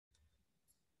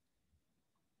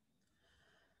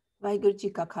ਵਾਹਿਗੁਰੂ ਜੀ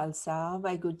ਕਾ ਖਾਲਸਾ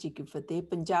ਵਾਹਿਗੁਰੂ ਜੀ ਕੀ ਫਤਿਹ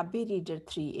Punjabi reader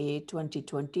 3A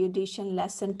 2020 edition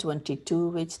lesson 22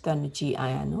 ਵਿੱਚ ਤੁਹਾਨੂੰ ਜੀ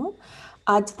ਆਇਆਂ ਨੂੰ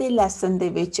ਅੱਜ ਦੇ ਲੈਸਨ ਦੇ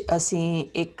ਵਿੱਚ ਅਸੀਂ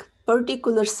ਇੱਕ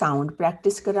ਪਰਟੀਕੂਲਰ ਸਾਊਂਡ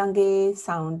ਪ੍ਰੈਕਟਿਸ ਕਰਾਂਗੇ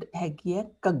ਸਾਊਂਡ ਹੈਗੀ ਹੈ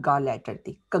ਕੱਗਾ letter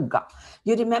the ਕੱਗਾ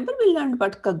you remember we learned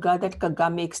about ਕੱਗਾ that ਕੱਗਾ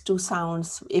makes two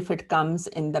sounds if it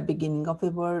comes in the beginning of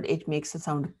a word it makes a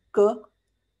sound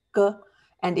k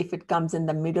and if it comes in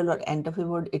the middle or end of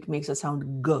a word it makes a sound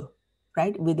g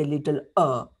right, with a little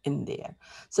in there.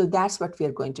 So that's what we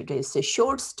are going to do. It's a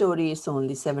short story, it's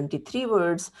only 73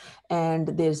 words, and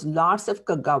there's lots of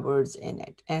kaga words in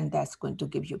it, and that's going to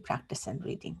give you practice and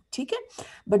reading. Okay?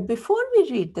 But before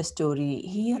we read the story,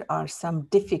 here are some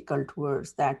difficult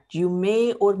words that you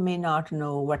may or may not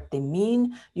know what they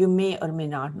mean. You may or may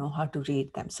not know how to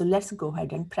read them. So let's go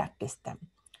ahead and practice them.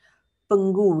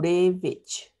 Pangude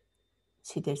vich.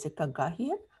 See, there's a kaga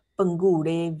here.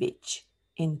 Pangude vich.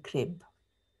 In crib.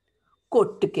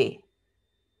 ਘੁੱਟ ਕੇ,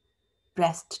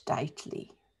 pressed tightly,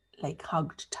 like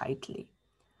hugged tightly.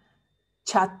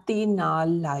 ਛਾਤੀ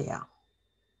ਨਾਲ ਲਾਇਆ,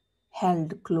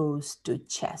 held close to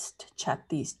chest,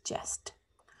 ਛਾਤੀ's chest.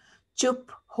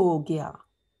 ਚੁੱਪ ਹੋ ਗਿਆ,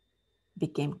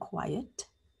 became quiet.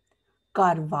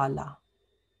 ਘਰ ਵਾਲਾ,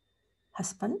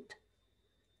 husband.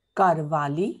 ਘਰ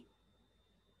ਵਾਲੀ,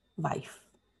 wife.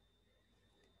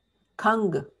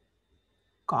 ਖੰਘ,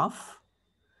 cough.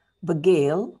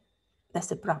 Baghel,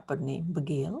 that's a proper name,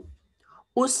 Baghel.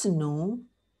 ਉਸਨੂੰ,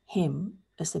 him,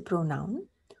 is a pronoun.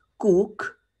 Cook,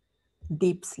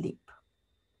 deep sleep.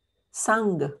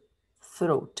 Sang,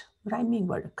 throat. Rhyming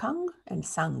word, kang and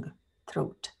sang,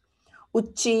 throat.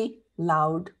 Uchi,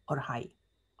 loud or high.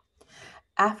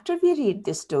 After we read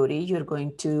this story, you're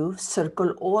going to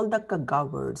circle all the kaga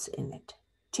words in it.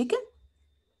 Okay?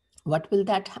 What will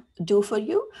that do for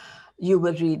you? You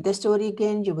will read the story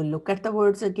again, you will look at the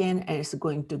words again, and it's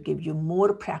going to give you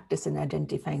more practice in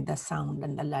identifying the sound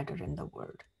and the letter in the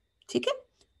word. Okay?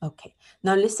 Okay.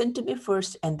 Now listen to me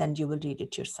first and then you will read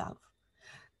it yourself.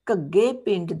 ਘੱਗੇ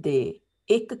ਪਿੰਡ ਦੇ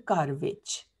ਇੱਕ ਘਰ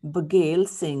ਵਿੱਚ ਬਘੇਲ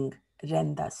ਸਿੰਘ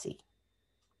ਰਹਿੰਦਾ ਸੀ.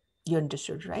 You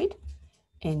understood, right?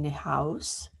 In a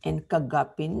house in Kagga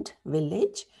Pind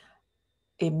village,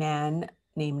 a man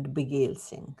named Bghel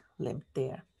Singh lived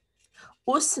there.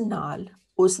 ਉਸ ਨਾਲ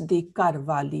ਉਸ ਦੀ ਘਰ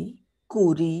ਵਾਲੀ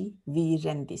ਕੂਰੀ ਵੀ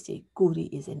ਰਹਿੰਦੀ ਸੀ. ਕੂਰੀ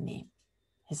is a name.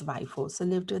 His wife also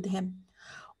lived with him.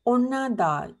 ਉਹਨਾਂ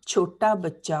ਦਾ ਛੋਟਾ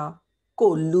ਬੱਚਾ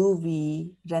ਕੋਲੂ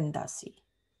ਵੀ ਰਹਿੰਦਾ ਸੀ.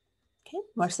 Okay,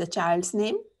 what's the child's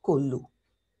name? Kollu.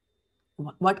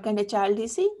 What kind of child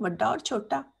is he? ਵੱਡਾ or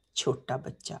ਛੋਟਾ? ਛੋਟਾ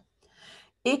ਬੱਚਾ.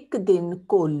 ਇੱਕ ਦਿਨ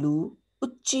ਕੋਲੂ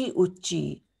ਉੱਚੀ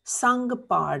ਉੱਚੀ ਸੰਗ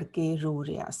ਪਾੜ ਕੇ ਰੋ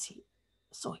ਰਿਹਾ ਸੀ.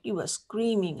 So he was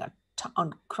screaming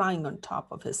crying on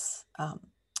top of his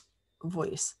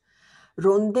voice.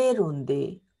 ਰੋਂਦੇ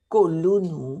ਰੋਂਦੇ ਕੋਲੂ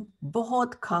ਨੂੰ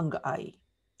ਬਹੁਤ ਖੰਘ ਆਈ.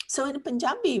 So in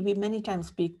Punjabi, we many times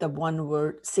speak the one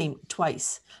word same twice,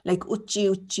 like uchi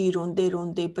uchi, ronde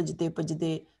ronde, pajde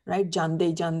pajde, right? Jande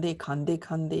jande, khande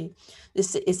khande.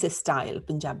 It's a style,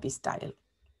 Punjabi style.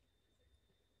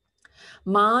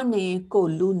 ਮਾਂ ਨੇ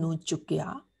ਕੋਲੂ ਨੂੰ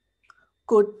ਚੁੱਕਿਆ,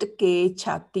 ਕੁੱਟ ਕੇ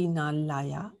ਛਾਤੀ ਨਾਲ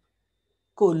ਲਾਇਆ,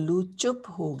 ਕੋਲੂ ਚੁੱਪ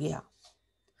ਹੋ ਗਿਆ.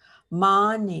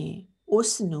 ਮਾਂ ਨੇ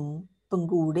ਉਸ ਨੂੰ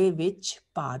ਪੰਗੂੜੇ ਵਿੱਚ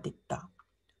ਪਾ ਦਿੱਤਾ.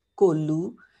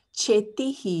 ਕੋਲੂ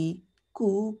ਛੇਤੀ ਹੀ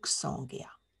ਕੂਕ ਸੌਂ ਗਿਆ.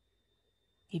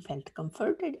 He felt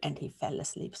comforted and he fell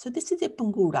asleep. So this is a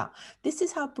panguda. This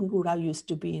is how panguda used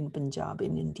to be in Punjab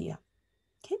in India.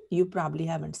 Okay, you probably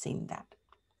haven't seen that.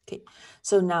 Okay,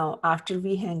 so now after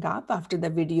we hang up, after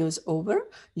the video is over,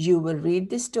 you will read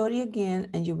this story again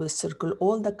and you will circle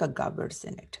all the kaga words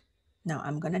in it. Now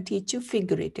I'm going to teach you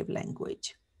figurative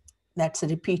language. That's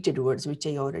repeated words, which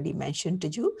I already mentioned to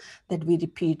you, that we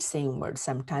repeat same words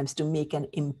sometimes to make an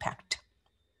impact.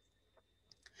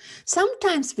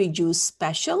 Sometimes we use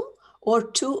special or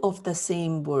two of the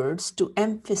same words to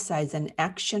emphasize an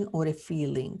action or a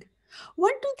feeling.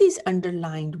 What do these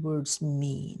underlined words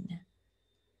mean?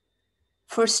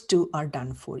 First two are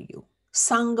done for you.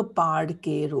 Sang paad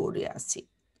ke ro raha si.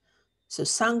 So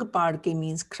sang paad ke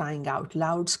means crying out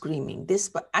loud, screaming. This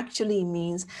actually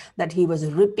means that he was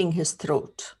ripping his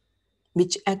throat,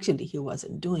 which actually he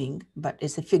wasn't doing, but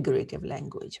it's a figurative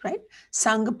language, right?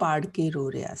 Sang paad ke ro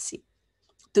raha si.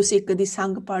 ਤੁਸੀਂ ਕਦੀ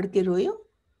ਸੰਗ ਪਾੜ ਕੇ ਰੋਏ ਹੋ?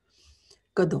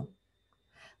 ਕਦੋਂ?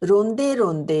 ਰੋਂਦੇ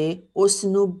ਰੋਂਦੇ ਉਸ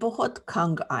ਨੂੰ ਬਹੁਤ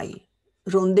ਖੰਘ ਆਈ.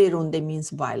 ਰੋਂਦੇ ਰੋਂਦੇ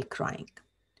means while crying.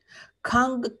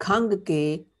 ਖੰਘ ਖੰਘ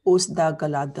ਕੇ ਉਸ ਦਾ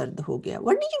ਗਲਾ ਦਰਦ ਹੋ ਗਿਆ.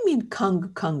 What do you mean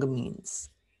ਖੰਘ means?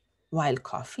 While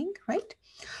coughing, right?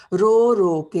 ਰੋ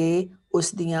ਰੋ ਕੇ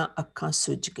ਉਸ ਦੀਆਂ ਅੱਖਾਂ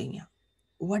ਸੁੱਜ ਗਈਆਂ.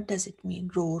 What does it mean,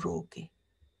 ਰੋ ਰੋ ਕੇ?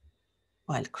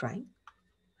 While crying,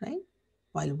 right?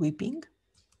 While weeping.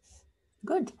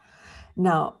 Good.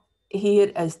 Now,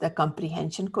 Here is the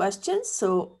comprehension question.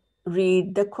 So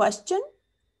read the question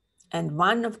and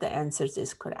one of the answers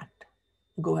is correct.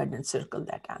 Go ahead and circle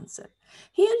that answer.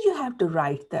 Here you have to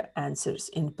write the answers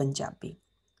in Punjabi.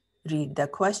 Read the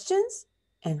questions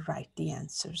and write the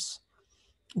answers.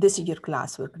 This is your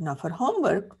classwork. Now for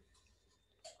homework,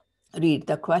 read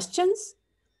the questions,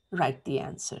 write the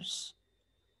answers.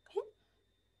 Okay?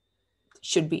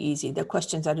 Should be easy. The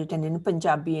questions are written in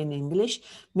Punjabi and English.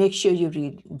 Make sure you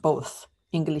read both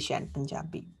English and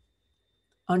Punjabi.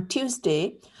 On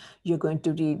Tuesday, you're going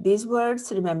to read these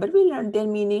words. Remember, we learned their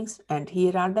meanings, and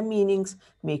here are the meanings.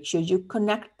 Make sure you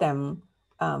connect them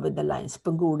with the lines.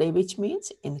 Pagude, which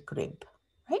means in crib,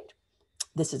 right?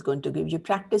 This is going to give you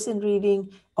practice in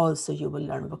reading. Also, you will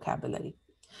learn vocabulary.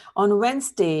 On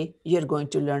Wednesday, you're going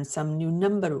to learn some new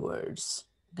number words.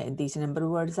 Okay, these number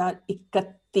words are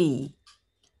ikatti,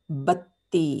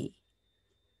 batti,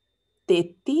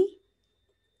 teti,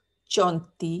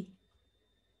 chonti,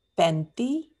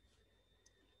 penti,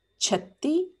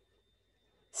 chatti,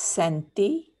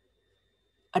 senti,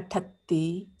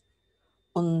 attatti,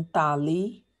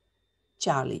 untali,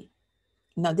 chali.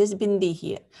 Now there's bindi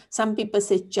here. Some people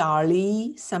say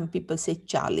Charlie, some people say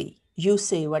Charlie. You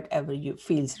say whatever you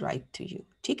feels right to you.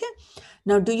 Okay?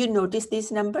 Now do you notice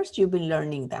these numbers? You've been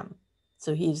learning them.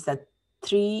 So here's the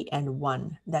 3 and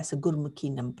 1. That's a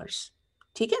Gurmukhi numbers.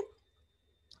 Okay?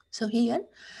 So here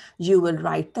you will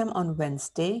write them on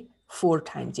Wednesday 4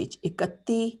 times each.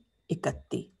 Ikatti,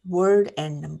 ikatti. Word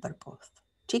and number both.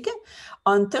 Okay?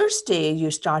 On Thursday,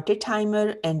 you start a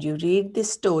timer and you read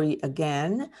this story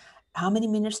again. How many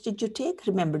minutes did you take?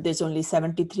 Remember, there's only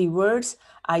 73 words.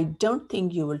 I don't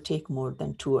think you will take more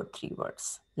than 2 or 3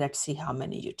 words. Let's see how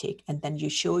many you take. And then you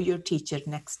show your teacher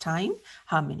next time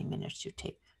how many minutes you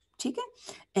take. Okay?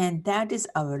 And that is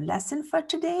our lesson for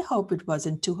today. Hope it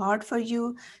wasn't too hard for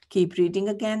you. Keep reading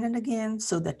again and again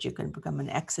so that you can become an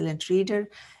excellent reader.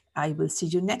 I will see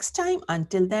you next time.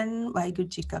 Until then, Vaheguru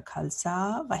Ji Ka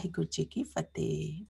Khalsa, Vaheguru Ji Ki Fateh.